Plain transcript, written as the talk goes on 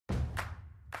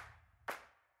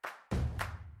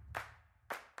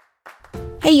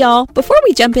Hey y'all, before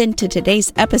we jump into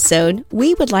today's episode,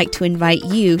 we would like to invite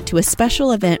you to a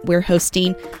special event we're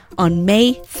hosting on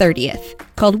May 30th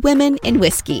called Women in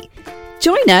Whiskey.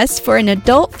 Join us for an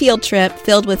adult field trip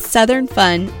filled with Southern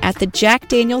fun at the Jack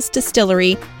Daniel's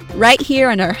Distillery right here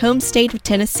in our home state of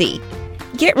Tennessee.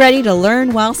 Get ready to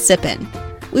learn while sipping.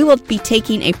 We will be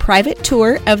taking a private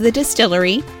tour of the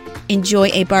distillery, enjoy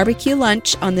a barbecue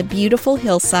lunch on the beautiful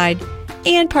hillside,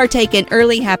 and partake in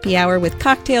early happy hour with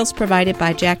cocktails provided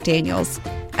by Jack Daniel's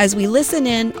as we listen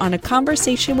in on a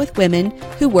conversation with women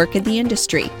who work in the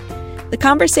industry. The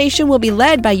conversation will be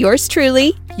led by yours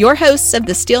truly, your hosts of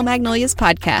the Steel Magnolias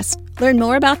podcast. Learn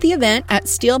more about the event at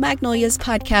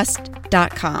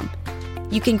steelmagnoliaspodcast.com.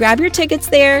 You can grab your tickets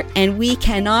there, and we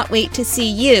cannot wait to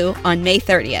see you on May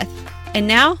 30th. And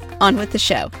now, on with the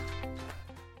show.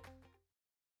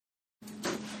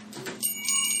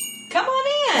 Come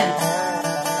on in.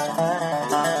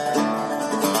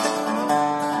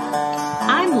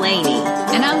 I'm Lainey.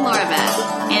 And I'm Laura Beth.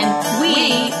 And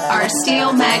we are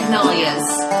Steel Magnolias.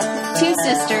 Two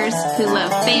sisters who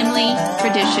love family,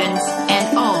 traditions,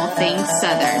 and all things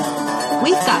Southern.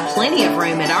 We've got plenty of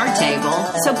room at our table,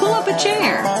 so pull up a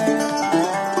chair.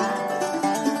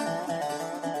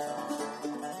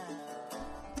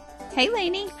 Hey,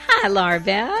 Lainey. Hi, Laura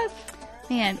Beth.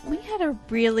 Man, we had a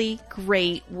really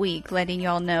great week letting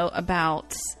y'all know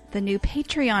about the new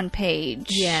Patreon page.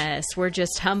 Yes, we're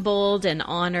just humbled and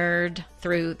honored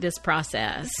through this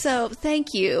process. So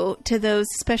thank you to those,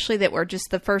 especially that were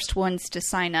just the first ones to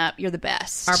sign up. You're the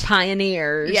best. Our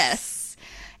pioneers. Yes.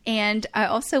 And I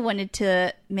also wanted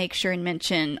to make sure and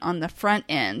mention on the front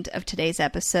end of today's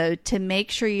episode to make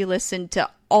sure you listen to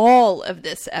all of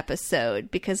this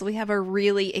episode because we have a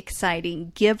really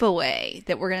exciting giveaway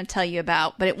that we're going to tell you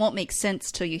about, but it won't make sense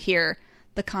till you hear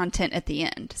the content at the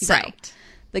end. So Right.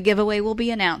 The giveaway will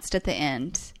be announced at the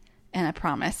end, and I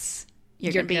promise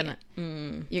you're going to be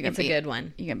it's a good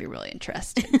one. You're going to be really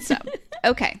interested. So,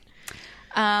 okay.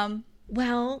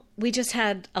 Well, we just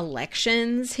had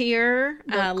elections here,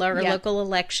 local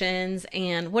elections,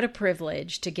 and what a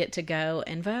privilege to get to go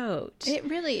and vote. It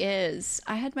really is.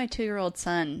 I had my 2-year-old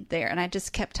son there, and I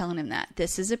just kept telling him that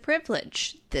this is a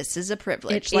privilege. This is a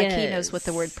privilege. It like is. he knows what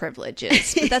the word privilege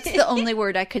is. But that's the only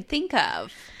word I could think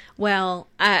of. Well,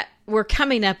 we're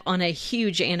coming up on a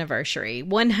huge anniversary,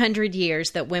 100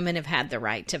 years that women have had the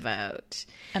right to vote.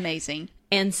 Amazing.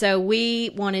 And so we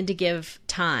wanted to give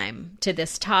time to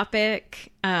this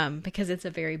topic because it's a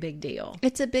very big deal.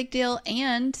 It's a big deal,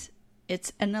 and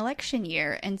it's an election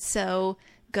year. And so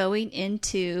going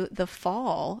into the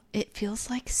fall, it feels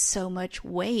like so much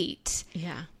weight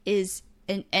is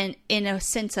in a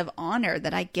sense of honor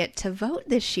that I get to vote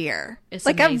this year. It's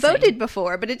like amazing. I've voted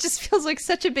before, but it just feels like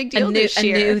such a big deal this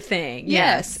year. A new thing.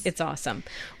 Yes. It's awesome.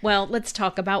 Well, let's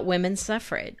talk about women's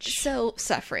suffrage. So,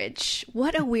 suffrage.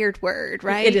 What a weird word,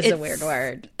 right? It is a weird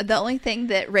word. The only thing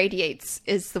that radiates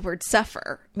is the word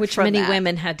suffer. Which many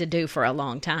women had to do for a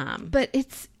long time. But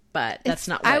that's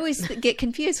not what... I always get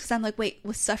confused because I'm like, wait,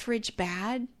 was suffrage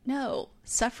bad? No.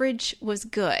 Suffrage was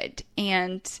good.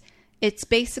 And it's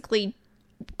basically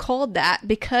called that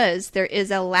because there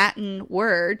is a Latin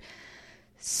word,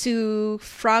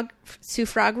 suffragium.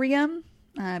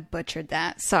 I butchered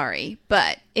that. Sorry.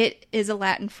 But it is a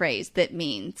Latin phrase that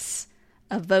means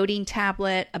a voting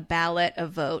tablet, a ballot, a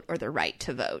vote, or the right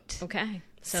to vote. Okay.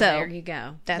 So there you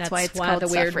go. That's why it's called the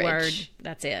weird suffrage. word.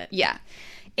 That's it. Yeah.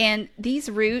 And these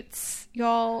roots,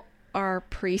 y'all, are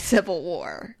pre-Civil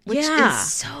War, which Yeah.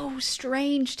 is so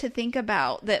strange to think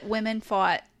about that women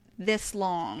fought this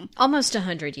long. Almost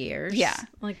 100 years. Yeah.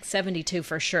 Like 72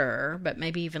 for sure, but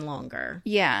maybe even longer.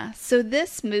 Yeah. So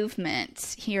this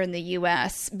movement here in the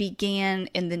U.S. began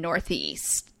in the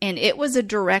Northeast, and it was a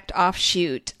direct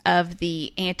offshoot of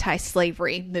the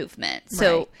anti-slavery movement.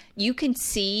 So Right. you can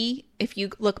see, if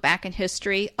you look back in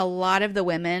history, a lot of the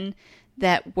women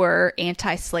that were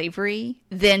anti-slavery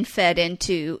then fed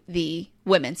into the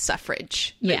women's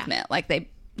suffrage movement. Like they,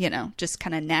 just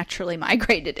kind of naturally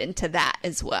migrated into that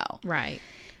as well. Right.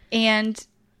 And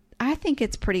I think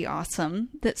it's pretty awesome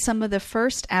that some of the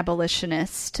first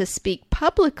abolitionists to speak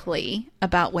publicly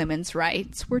about women's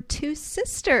rights were two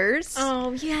sisters.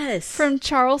 Oh, yes. From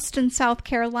Charleston, South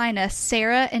Carolina,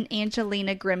 Sarah and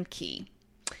Angelina Grimke.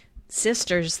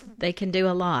 Sisters, they can do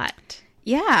a lot.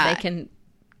 Yeah. They can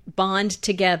bond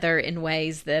together in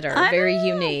ways that are very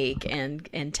unique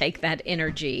and take that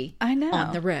energy on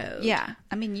the road. Yeah.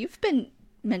 I mean, you've been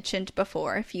mentioned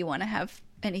before if you want to have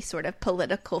any sort of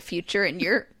political future in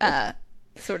your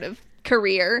sort of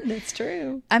career. That's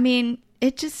true. I mean,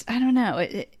 it just, I don't know.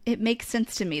 It makes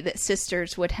sense to me that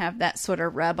sisters would have that sort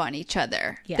of rub on each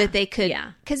other. Yeah. That they could,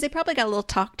 Yeah. because they probably got a little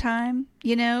talk time,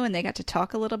 you know, and they got to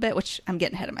talk a little bit, which I'm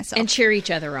getting ahead of myself. And cheer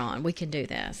each other on. We can do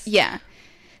this. Yeah.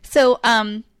 So,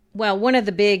 well, one of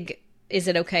the big, is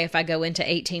it okay if I go into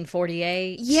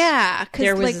 1848? yeah,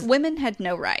 because like women had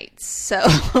no rights.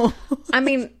 So, I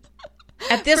mean,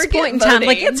 at this Forget point in time,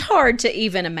 like, voting. it's hard to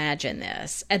even imagine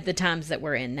this at the times that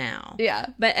we're in now. Yeah.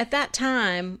 But at that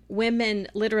time, women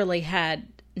literally had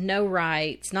no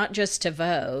rights, not just to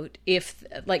vote, if,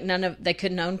 like, they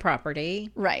couldn't own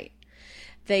property. right.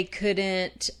 They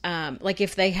couldn't, like,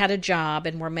 if they had a job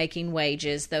and were making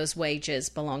wages, those wages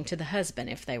belonged to the husband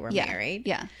if they were Yeah. married.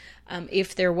 Yeah.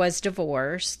 If there was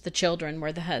divorce, the children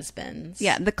were the husband's.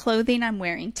 Yeah. The clothing I'm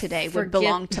wearing today would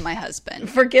belong to my husband.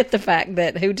 Forget the fact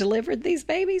that who delivered these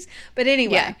babies. But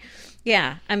anyway,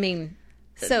 yeah, I mean,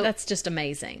 So that's just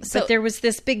amazing. so- But there was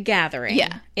this big gathering.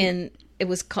 Yeah. It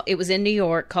was in New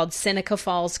York called Seneca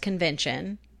Falls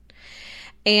Convention.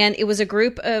 And it was a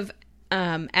group of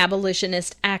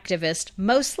abolitionist activists,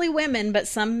 mostly women, but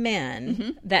some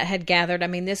men that had gathered. I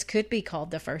mean, this could be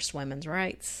called the first women's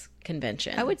rights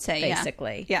convention. I would say,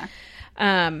 basically. Yeah.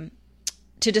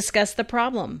 To discuss the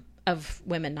problem of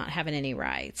women not having any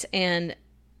rights. And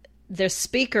the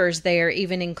speakers there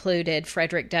even included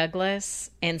Frederick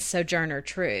Douglass and Sojourner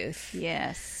Truth.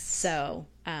 Yes. So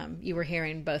you were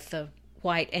hearing both the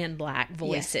white and black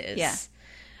voices.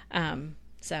 Yeah.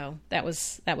 So that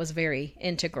was very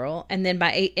integral. And then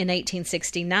in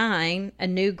 1869, a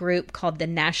new group called the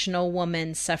National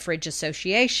Woman Suffrage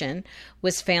Association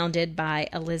was founded by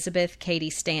Elizabeth Cady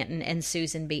Stanton and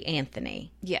Susan B.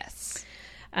 Anthony. Yes.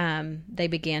 They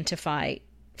began to fight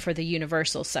for the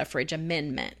universal suffrage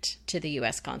amendment to the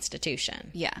U.S.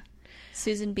 Constitution. Yeah.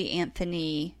 Susan B.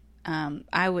 Anthony,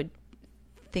 I would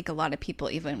think a lot of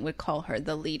people even would call her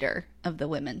the leader of the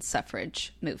women's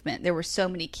suffrage movement. There were so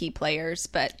many key players,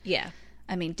 but Yeah.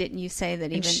 I mean, didn't you say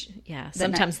that even...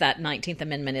 Sometimes that 19th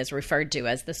Amendment is referred to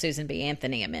as the Susan B.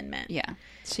 Anthony Amendment. Yeah.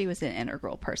 She was an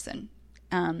integral person.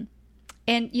 And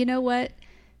you know what?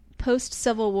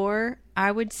 Post-Civil War,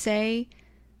 I would say,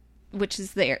 which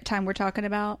is the time we're talking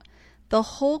about, the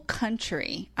whole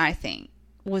country, I think,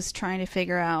 was trying to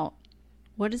figure out,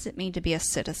 what does it mean to be a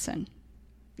citizen?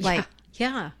 Like,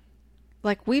 Yeah.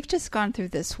 like we've just gone through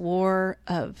this war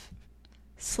of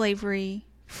slavery,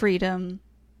 freedom,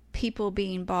 people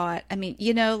being bought. I mean,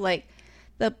 you know, like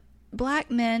the black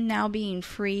men now being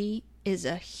free is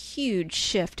a huge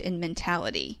shift in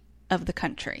mentality of the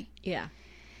country. Yeah.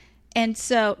 And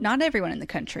so not everyone in the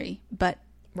country, but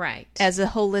Right. as a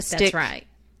holistic That's right.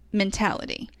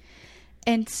 mentality.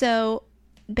 And so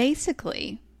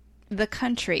basically the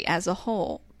country as a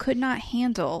whole could not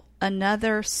handle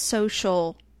another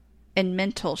social and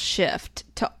mental shift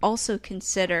to also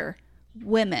consider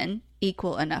women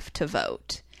equal enough to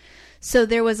vote. So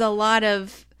there was a lot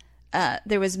of,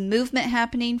 there was movement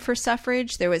happening for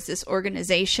suffrage. There was this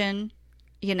organization,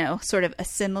 you know, sort of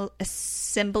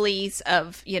assemblies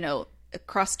of, you know,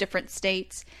 across different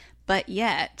states. But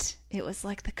yet it was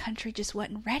like the country just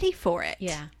wasn't ready for it.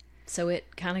 Yeah. So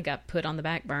it kind of got put on the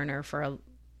back burner for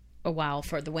a while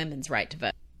for the women's right to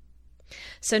vote.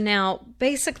 So now,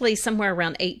 basically somewhere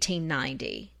around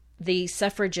 1890, the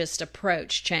suffragist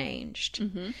approach changed.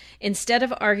 Mm-hmm. Instead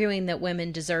of arguing that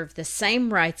women deserved the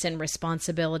same rights and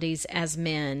responsibilities as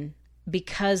men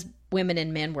because women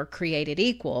and men were created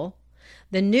equal,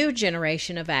 the new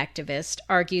generation of activists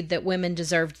argued that women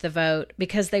deserved the vote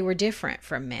because they were different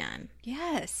from men.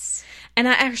 Yes. And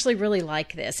I actually really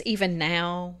like this. Even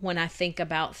now, when I think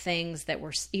about things that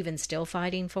we're even still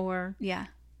fighting for. Yeah.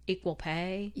 Equal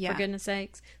pay, Yeah. for goodness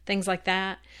sakes. Things like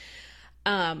that.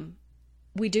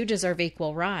 We do deserve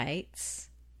equal rights,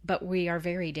 but we are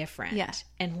very different. Yeah.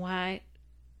 And why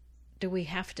do we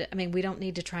have to? I mean, we don't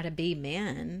need to try to be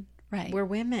men. Right. We're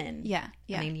women. Yeah.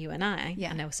 Yeah. I mean, you and I.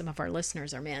 Yeah. I know some of our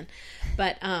listeners are men.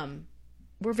 But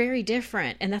we're very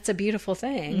different, and that's a beautiful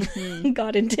thing. Mm-hmm.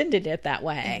 God intended it that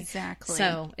way. Exactly.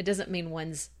 So it doesn't mean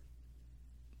one's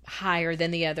higher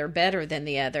than the other, better than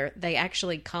the other. They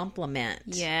actually complement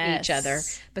each other,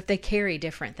 but they carry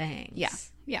different things. Yeah.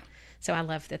 Yeah. So I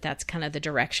love that that's kind of the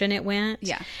direction it went.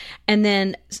 Yeah. And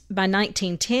then by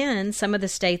 1910, some of the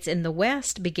states in the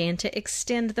West began to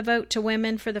extend the vote to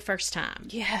women for the first time.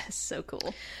 Yes. So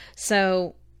cool.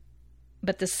 So,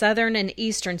 but the southern and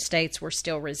eastern states were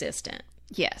still resistant.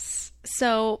 Yes.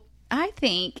 So I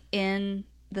think in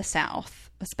the South,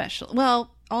 especially,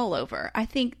 well, all over, I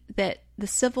think that the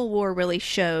Civil War really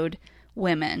showed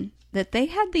women that they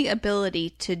had the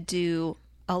ability to do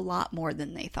a lot more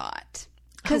than they thought.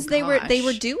 Because they were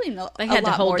doing they had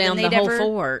to hold down the whole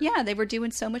fort. Yeah, they were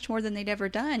doing so much more than they'd ever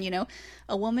done.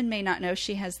 A woman may not know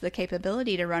she has the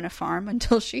capability to run a farm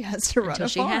until she has to run a farm. Until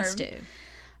she has to.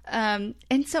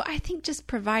 And so I think just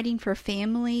providing for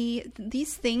family,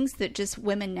 these things that just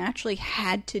women naturally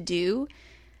had to do,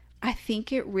 I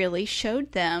think it really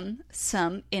showed them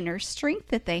some inner strength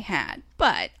that they had.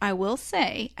 But I will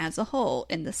say, as a whole,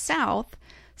 in the South,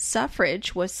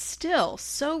 suffrage was still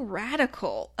so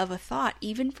radical of a thought,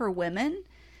 even for women,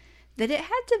 that it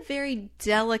had to very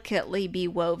delicately be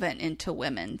woven into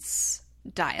women's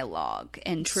dialogue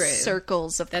and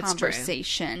circles of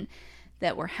conversation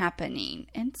that were happening.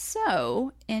 And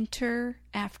so, enter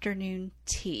afternoon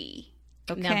tea.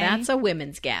 Okay? Now, that's a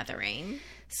women's gathering.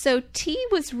 So, tea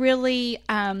was really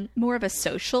more of a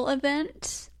social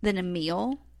event than a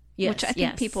meal, which I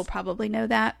think people probably know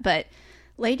that, but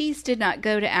ladies did not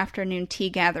go to afternoon tea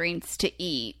gatherings to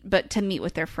eat, but to meet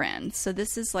with their friends. So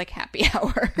this is like happy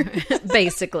hour.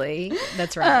 Basically.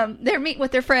 That's right. They're meeting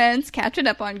with their friends, catching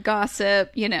up on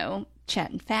gossip,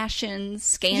 chatting fashions,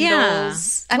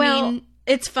 scandals. Yeah. I mean,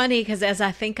 it's funny because as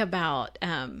I think about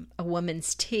a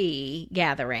woman's tea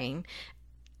gathering,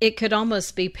 it could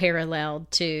almost be paralleled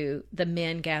to the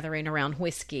men gathering around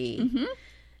whiskey. Mm-hmm.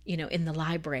 In the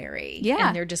library. Yeah.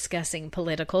 And they're discussing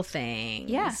political things.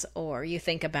 Yeah. Or you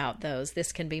think about those,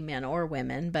 this can be men or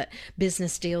women, but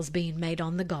business deals being made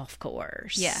on the golf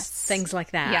course. Yes. Things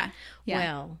like that. Yeah. Yeah.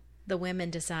 Well, the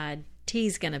women decide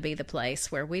tea's going to be the place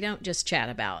where we don't just chat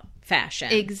about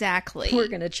fashion. Exactly. We're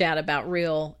going to chat about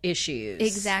real issues.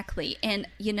 Exactly. And,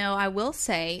 I will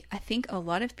say, I think a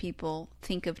lot of people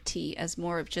think of tea as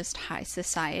more of just high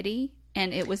society.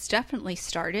 And it was definitely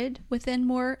started within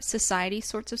more society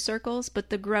sorts of circles, but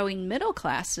the growing middle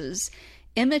classes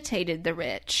imitated the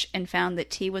rich and found that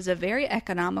tea was a very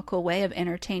economical way of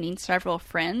entertaining several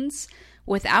friends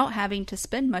without having to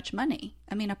spend much money.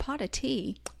 I mean, a pot of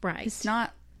tea is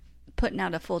not putting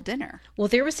out a full dinner. Well,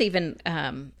 there was even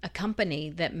a company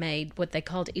that made what they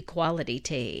called equality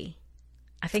tea.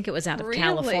 I think it was out of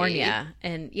California.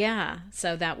 And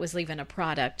so that was even a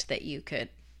product that you could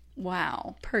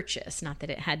purchase. Not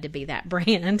that it had to be that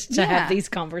brand to have these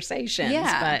conversations,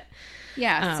 but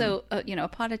so a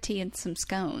pot of tea and some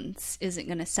scones isn't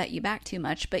going to set you back too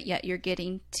much, but yet you're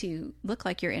getting to look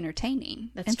like you're entertaining.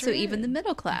 That's true. So even the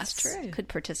middle class could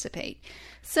participate.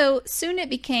 So soon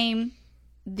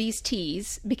these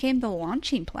teas became the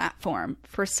launching platform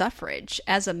for suffrage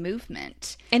as a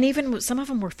movement. And even some of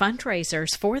them were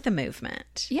fundraisers for the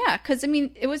movement. Yeah, because,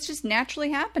 it was just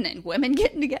naturally happening. Women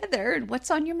getting together and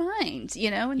what's on your mind,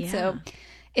 And so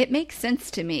it makes sense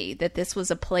to me that this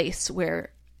was a place where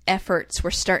efforts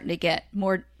were starting to get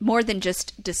more than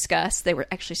just discussed. They were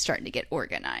actually starting to get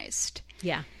organized.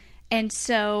 Yeah. And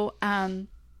so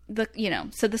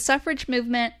the suffrage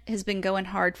movement has been going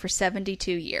hard for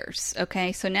 72 years.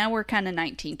 Okay. So now we're kind of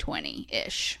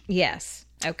 1920-ish. Yes.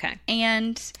 Okay.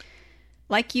 And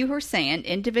like you were saying,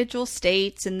 individual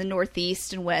states in the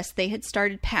Northeast and West, they had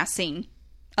started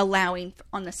allowing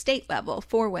on the state level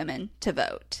for women to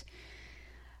vote.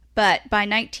 But by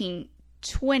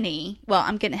 1920,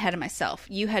 I'm getting ahead of myself.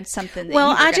 You had something that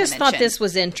I just thought this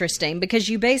was interesting because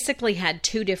you basically had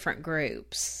two different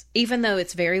groups. Even though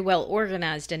it's very well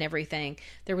organized and everything,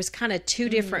 there was kind of two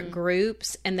different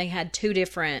groups, and they had two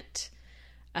different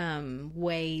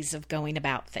ways of going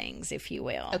about things, if you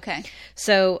will. Okay.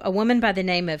 So a woman by the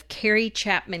name of Carrie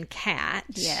Chapman Catt.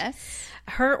 Yes.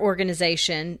 Her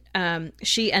organization,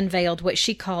 she unveiled what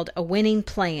she called a winning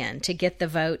plan to get the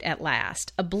vote at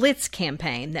last, a blitz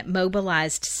campaign that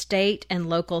mobilized state and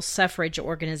local suffrage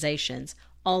organizations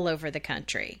all over the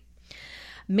country.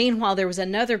 Meanwhile, there was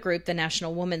another group, the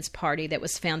National Woman's Party, that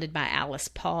was founded by Alice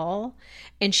Paul,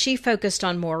 and she focused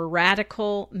on more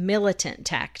radical militant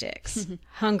tactics,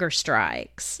 hunger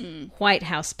strikes, White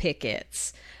House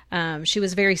pickets. She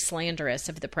was very slanderous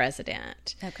of the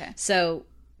president. Okay. So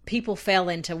people fell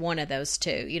into one of those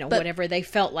two, whatever they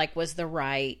felt like was the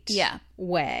right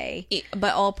way.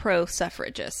 But all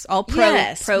pro-suffragists, all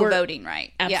pro-voting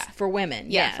right. For women.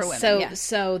 Yeah, for women.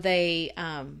 So they...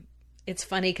 it's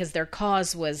funny because their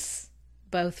cause was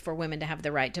both for women to have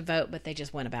the right to vote, but they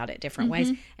just went about it different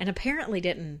ways and apparently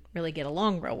didn't really get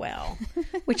along real well,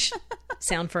 which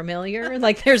sound familiar?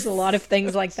 Like there's a lot of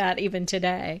things like that even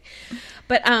today.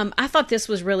 But I thought this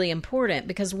was really important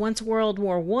because once World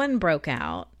War I broke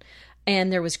out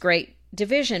and there was great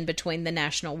division between the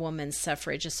National Women's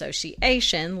Suffrage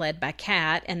Association, led by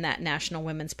Catt, and that National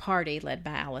Women's Party, led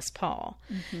by Alice Paul.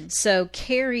 Mm-hmm. So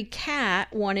Carrie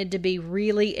Catt wanted to be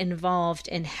really involved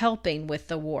in helping with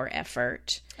the war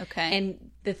effort. Okay.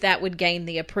 And that would gain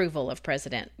the approval of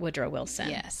President Woodrow Wilson.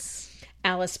 Yes.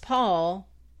 Alice Paul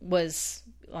was,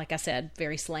 like I said,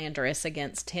 very slanderous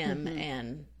against him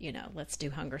and, let's do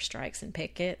hunger strikes and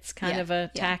pickets kind of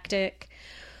a tactic.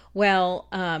 Well,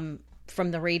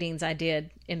 from the readings I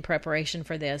did in preparation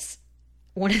for this,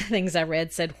 one of the things I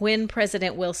read said when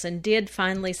President Wilson did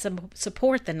finally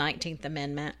support the 19th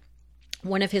Amendment,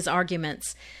 one of his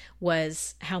arguments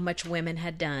was how much women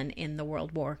had done in the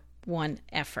World War I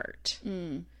effort.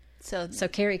 So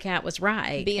Carrie Catt was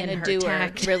right. Being a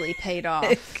doer really paid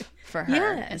off for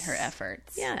her and her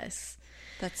efforts. Yes.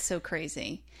 That's so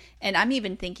crazy. And I'm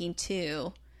even thinking,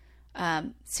 too,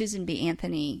 Susan B.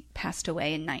 Anthony passed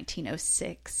away in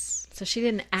 1906. So she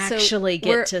didn't actually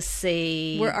get to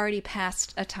see... We're already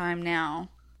past a time now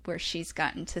where she's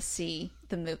gotten to see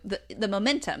the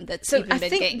momentum that's even been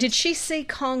gained. Did she see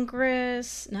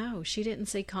Congress? No, she didn't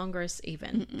see Congress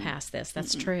even pass this.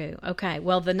 That's true. Okay.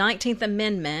 Well, the 19th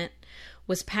Amendment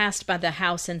was passed by the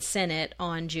House and Senate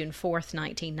on June 4th,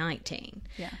 1919.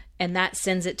 Yeah. And that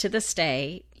sends it to the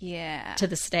state. Yeah. To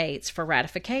the states for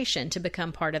ratification to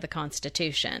become part of the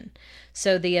Constitution.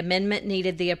 So the amendment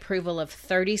needed the approval of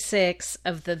 36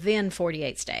 of the then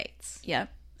 48 states.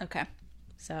 Yep. Okay.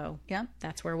 So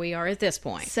that's where we are at this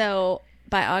point. So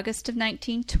by August of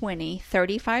 1920,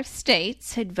 35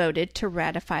 states had voted to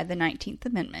ratify the 19th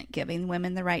Amendment, giving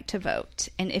women the right to vote.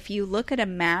 And if you look at a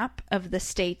map of the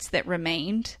states that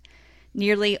remained,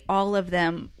 nearly all of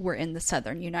them were in the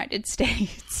southern United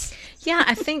States. Yeah,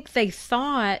 I think they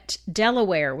thought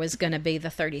Delaware was going to be the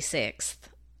 36th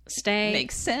state.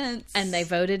 Makes sense. And they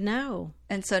voted no.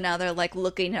 And so now they're like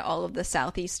looking at all of the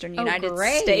southeastern United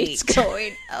great. States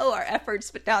going, our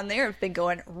efforts down there have been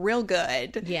going real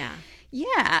good. Yeah.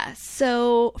 Yeah.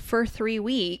 So for 3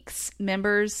 weeks,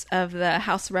 members of the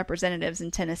House of Representatives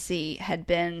in Tennessee had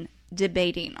been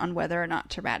debating on whether or not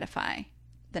to ratify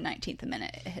the 19th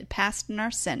Amendment. It had passed in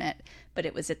our Senate, but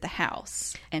it was at the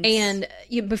House. And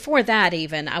before that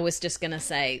even, I was just going to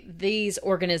say, these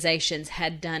organizations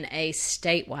had done a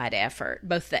statewide effort.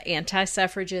 Both the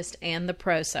anti-suffragist and the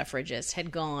pro-suffragist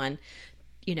had gone,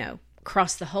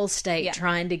 across the whole state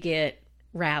trying to get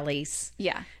rallies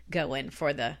going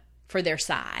for their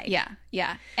side. Yeah,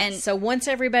 yeah. And so once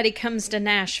everybody comes to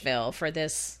Nashville for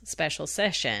this special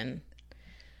session,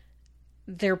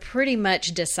 they're pretty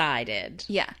much decided.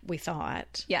 Yeah. We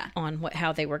thought. Yeah. On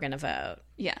how they were going to vote.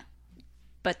 Yeah.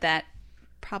 But that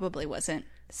probably wasn't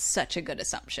such a good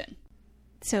assumption.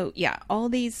 So, yeah, all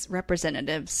these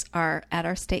representatives are at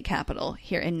our state capitol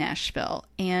here in Nashville.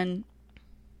 And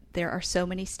there are so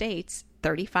many states,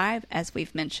 35, as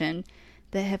we've mentioned,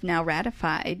 that have now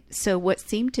ratified. So what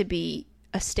seemed to be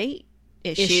a state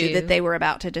issue that they were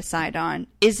about to decide on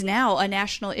is now a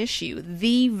national issue.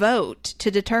 The vote to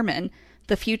determine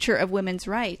the future of women's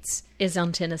rights is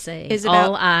on Tennessee.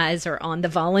 All eyes are on the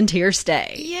volunteer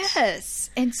state. Yes.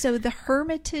 And so the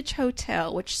Hermitage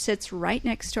Hotel, which sits right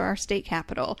next to our state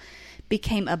capitol,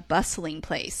 became a bustling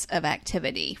place of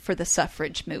activity for the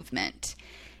suffrage movement.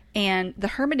 And the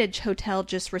Hermitage Hotel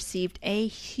just received a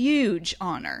huge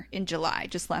honor in July,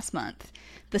 just last month.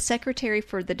 The Secretary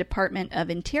for the Department of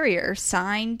Interior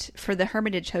signed for the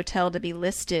Hermitage Hotel to be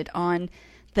listed on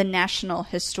the National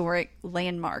Historic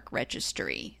Landmark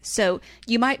Registry. So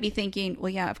you might be thinking, well,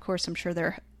 yeah, of course, I'm sure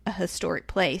they're a historic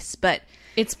place, but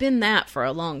it's been that for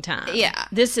a long time. Yeah.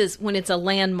 This is, when it's a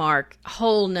landmark,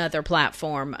 whole nother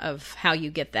platform of how you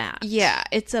get that. Yeah,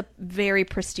 it's a very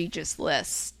prestigious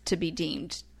list to be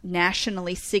deemed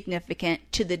nationally significant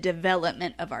to the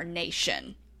development of our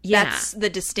nation. Yeah. That's the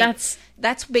distinct.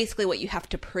 That's basically what you have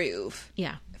to prove.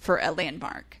 Yeah. For a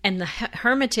landmark. And the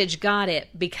Hermitage got it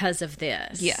because of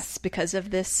this. Yes, because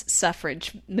of this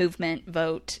suffrage movement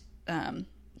vote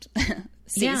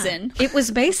season. Yeah. It was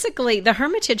basically, the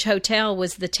Hermitage Hotel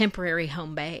was the temporary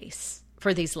home base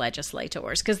for these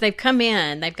legislators, because they've come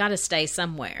in, they've got to stay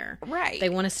somewhere. Right. They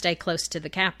want to stay close to the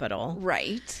Capitol.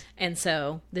 Right. And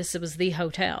so this was the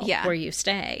hotel where you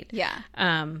stayed. Yeah.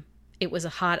 It was a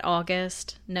hot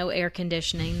August, no air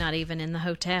conditioning, not even in the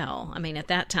hotel. I mean, at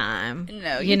that time.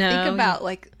 No, you think about,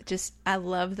 I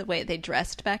love the way they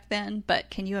dressed back then, but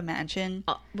can you imagine?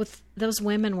 With those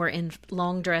women were in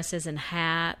long dresses and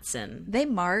hats, and they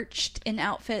marched in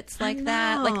outfits like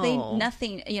that.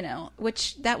 Nothing,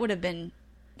 which that would have been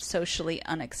socially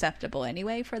unacceptable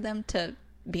anyway for them to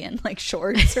be in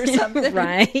shorts or something.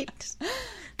 Right.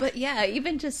 But yeah,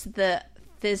 even just the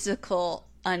physical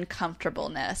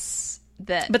uncomfortableness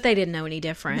but they didn't know any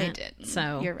different. They didn't.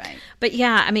 So you're right. But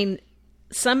yeah, I mean,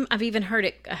 I've even heard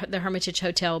it, the Hermitage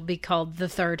Hotel, be called the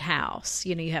third house.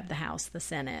 You have the House, the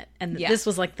Senate, and this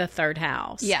was like the third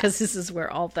house. Yeah, because this is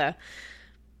where all the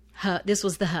This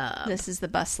was the hub. This is the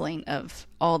bustling of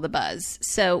all the buzz.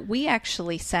 So we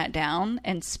actually sat down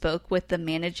and spoke with the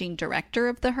managing director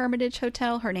of the Hermitage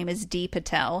Hotel. Her name is Dee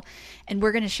Patel, and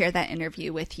we're going to share that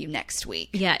interview with you next week.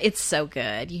 Yeah, it's so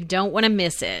good. You don't want to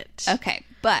miss it. Okay,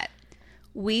 but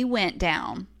we went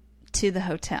down to the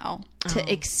hotel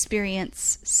to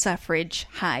experience Suffrage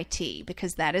high tea,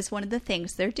 because that is one of the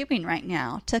things they're doing right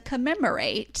now to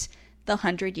commemorate the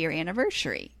 100-year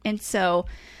anniversary. And so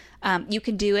you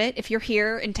can do it if you're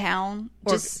here in town.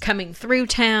 Or coming through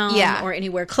town, Yeah. or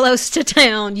anywhere close to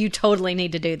town. You totally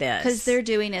need to do this. Because they're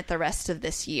doing it the rest of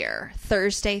this year.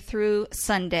 Thursday through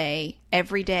Sunday,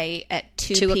 every day at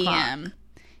 2 p.m.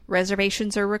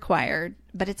 Reservations are required,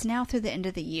 but it's now through the end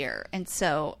of the year. And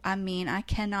so, I mean, I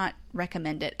cannot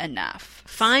recommend it enough.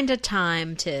 Find a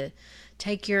time to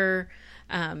take your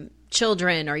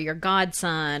children or your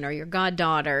godson or your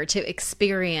goddaughter to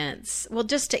experience, well,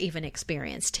 just to even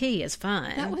experience tea is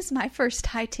fun. That was my first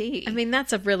high tea. I mean,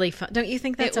 that's a really fun, don't you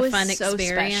think that's It a was fun so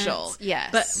experience? special, yes.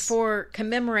 But for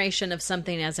commemoration of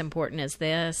something as important as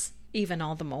this, even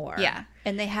all the more. Yeah,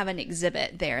 and they have an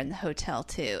exhibit there in the hotel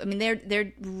too. I mean,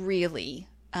 they're really,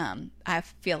 I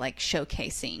feel like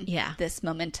showcasing this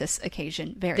momentous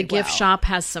occasion very well. The gift shop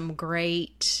has some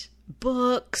great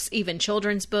books, even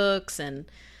children's books and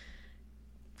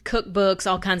cookbooks,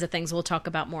 all kinds of things. We'll talk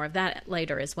about more of that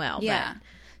later as well. Yeah.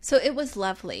 So it was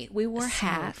lovely. We wore So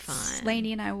hats. fun.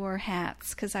 Lainey and I wore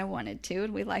hats because I wanted to,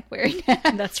 and we like wearing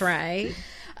hats. That's right.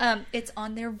 It's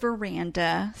on their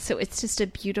veranda, so it's just a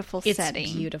beautiful setting.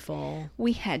 It's beautiful.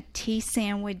 We had tea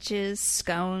sandwiches,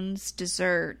 scones,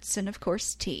 desserts, and of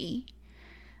course tea.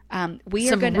 We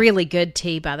are Some going really good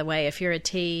tea, by the way. If you're a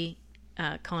tea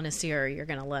connoisseur, you're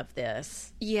going to love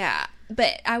this. Yeah,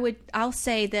 but I'll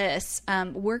say this.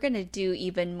 We're going to do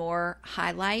even more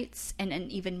highlights and an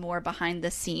even more behind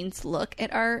the scenes look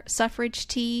at our suffrage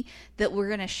tea that we're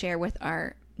going to share with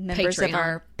our members of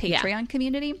our Patreon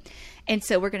community. And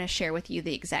so we're going to share with you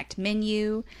the exact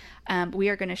menu. We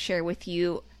are going to share with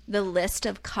you the list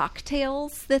of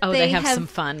cocktails that they have some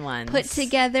fun ones put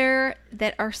together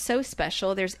that are so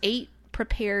special. There's 8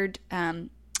 prepared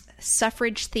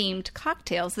suffrage-themed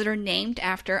cocktails that are named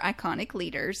after iconic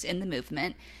leaders in the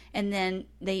movement. And then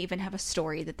they even have a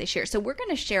story that they share. So we're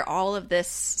going to share all of this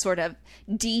sort of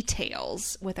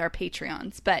details with our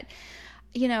Patreons. But,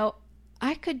 you know,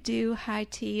 I could do high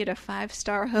tea at a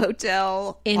 5-star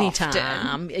hotel anytime.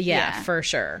 often. Yeah, for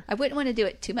sure. I wouldn't want to do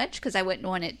it too much because I wouldn't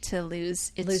want it to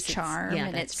lose its charm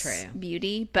and that's its true.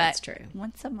 beauty. But That's true.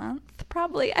 once a month,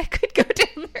 probably I could go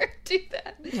down there and do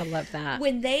that. I love that.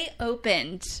 When they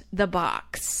opened the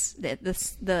box,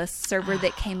 the server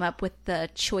that came up with the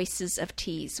choices of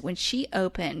teas, when she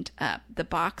opened up the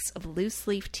box of loose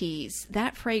leaf teas,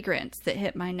 that fragrance that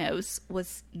hit my nose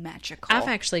was magical. I've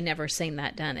actually never seen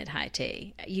that done at high tea.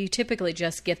 You typically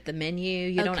just get the menu.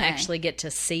 You don't Okay. actually get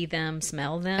to see them,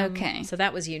 smell them. Okay. So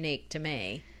that was unique to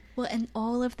me. Well, and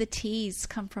all of the teas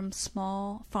come from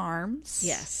small farms.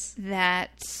 Yes.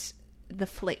 That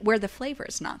where the flavor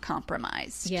is not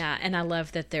compromised. Yeah, and I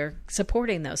love that they're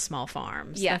supporting those small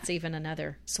farms. Yeah. That's even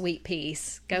another sweet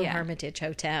piece. Go Yeah. Hermitage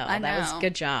Hotel. I That was know. a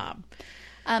good job.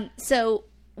 So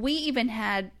we even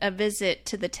had a visit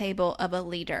to the table of a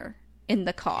leader in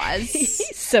the cause.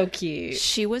 So cute.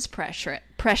 She was precious.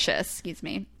 Excuse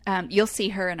me. You'll see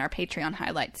her in our Patreon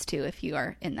highlights too if you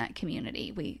are in that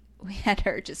community. We had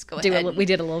her just go ahead. We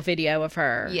did a little video of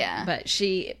her. Yeah. But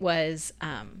she was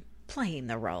playing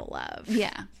the role of.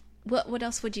 Yeah. What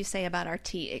else would you say about our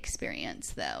tea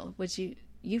experience though?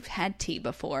 You've had tea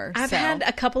before. I've so- had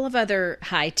a couple of other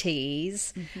high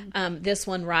teas. This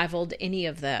one rivaled any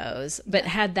of those, but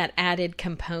had that added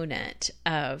component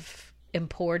of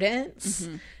importance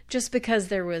just because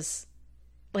there was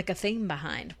like a theme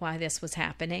behind why this was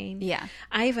happening. Yeah.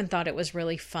 I even thought it was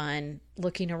really fun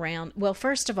looking around. Well,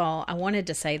 first of all, I wanted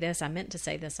to say this. I meant to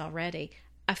say this already.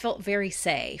 I felt very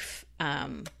safe.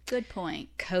 Good point.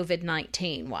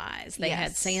 COVID-19 wise. They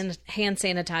Yes. had hand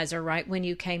sanitizer right when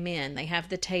you came in. They have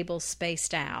the tables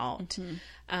spaced out.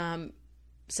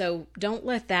 So don't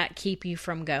let that keep you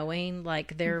from going.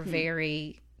 Like they're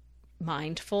very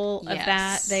mindful of Yes.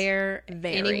 that there.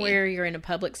 Very. Anywhere you're in a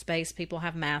public space, people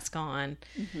have masks on.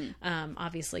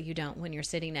 Obviously you don't when you're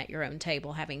sitting at your own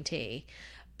table having tea.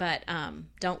 But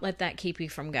don't let that keep you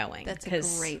from going. That's a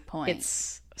 'cause great point.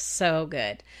 It's so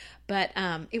good. But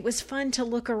it was fun to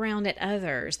look around at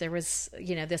others. There was,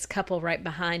 this couple right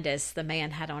behind us. The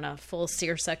man had on a full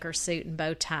seersucker suit and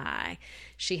bow tie.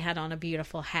 She had on a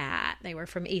beautiful hat. They were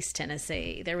from East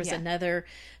Tennessee. There was Yeah. another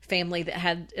family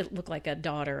that it looked like a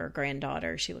daughter or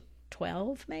granddaughter. She looked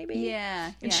 12 maybe.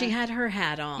 Yeah, And yeah. she had her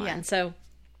hat on. Yeah. So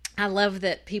I love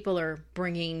that people are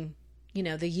bringing,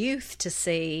 the youth to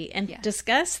see and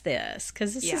discuss this,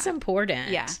 because this is important.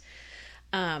 Yeah.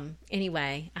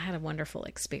 Anyway, I had a wonderful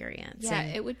experience. Yeah,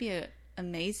 it would be an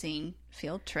amazing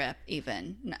field trip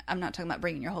even. I'm not talking about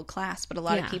bringing your whole class, but a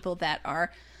lot of people that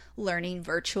are learning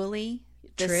virtually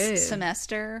this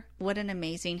semester. What an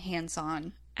amazing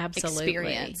hands-on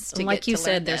experience. And like you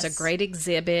said, there's a great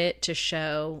exhibit to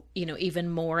show, even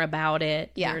more about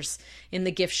it. Yeah. There's in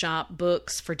the gift shop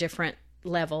books for different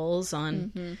levels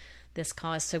on this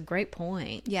cause. So great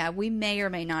point. Yeah, we may or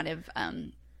may not have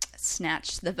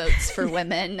snatched the Votes for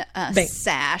Women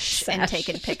sash and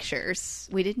taken pictures.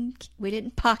 We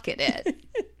didn't pocket it.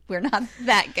 We're not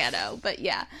that ghetto, but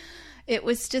yeah, it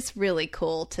was just really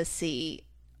cool to see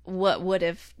what would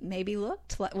have maybe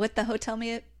looked like, what the hotel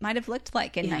might have looked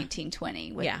like in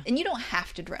 1920. And you don't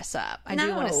have to dress up. I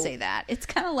do want to say that. It's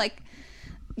kind of like,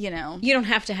 you don't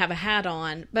have to have a hat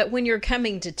on, but when you're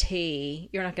coming to tea,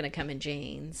 you're not going to come in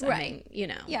jeans. Right. I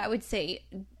mean, Yeah, I would say,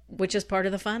 which is part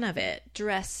of the fun of it.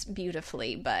 Dress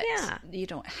beautifully, but you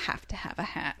don't have to have a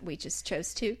hat. We just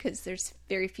chose to because there's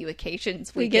very few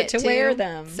occasions we get to wear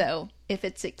them. So if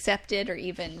it's accepted or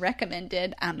even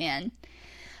recommended, I'm in.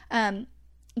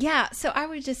 So I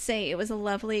would just say it was a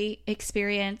lovely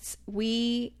experience.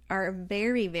 We are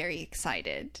very, very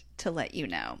excited to let you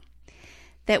know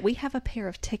that we have a pair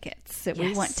of tickets that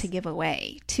we want to give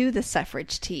away to the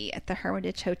Suffrage Tea at the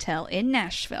Hermitage Hotel in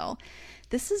Nashville.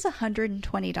 This is a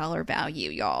 $120 value,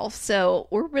 y'all. So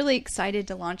we're really excited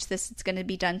to launch this. It's going to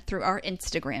be done through our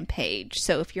Instagram page.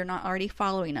 So if you're not already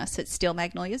following us at Steel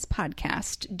Magnolias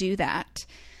Podcast, do that.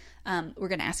 We're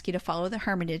going to ask you to follow the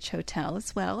Hermitage Hotel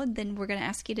as well. And then we're going to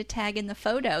ask you to tag in the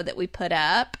photo that we put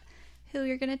up who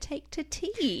you're going to take to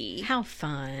tea. How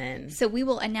fun. So we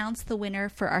will announce the winner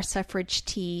for our Suffrage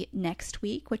Tea next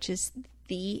week, which is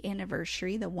the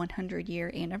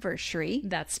 100-year anniversary.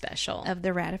 That's special. Of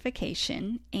the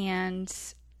ratification. And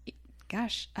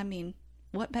gosh, I mean,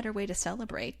 what better way to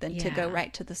celebrate than to go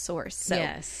right to the source? So,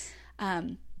 yes.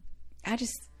 I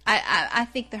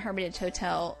think the Hermitage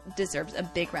Hotel deserves a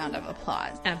big round of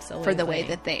applause. Absolutely. For the way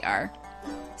that they are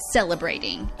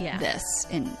celebrating this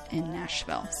in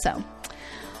Nashville. So,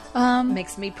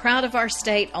 makes me proud of our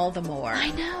state all the more.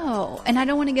 I know. And I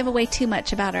don't want to give away too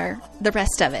much about the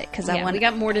rest of it because we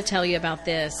got more to tell you about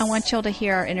this. I want y'all to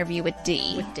hear our interview with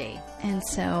Dee. And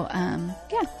so,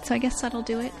 so I guess that'll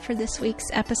do it for this week's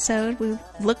episode. We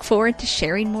look forward to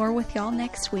sharing more with y'all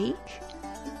next week.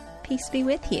 Peace be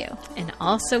with you. And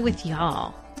also with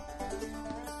y'all.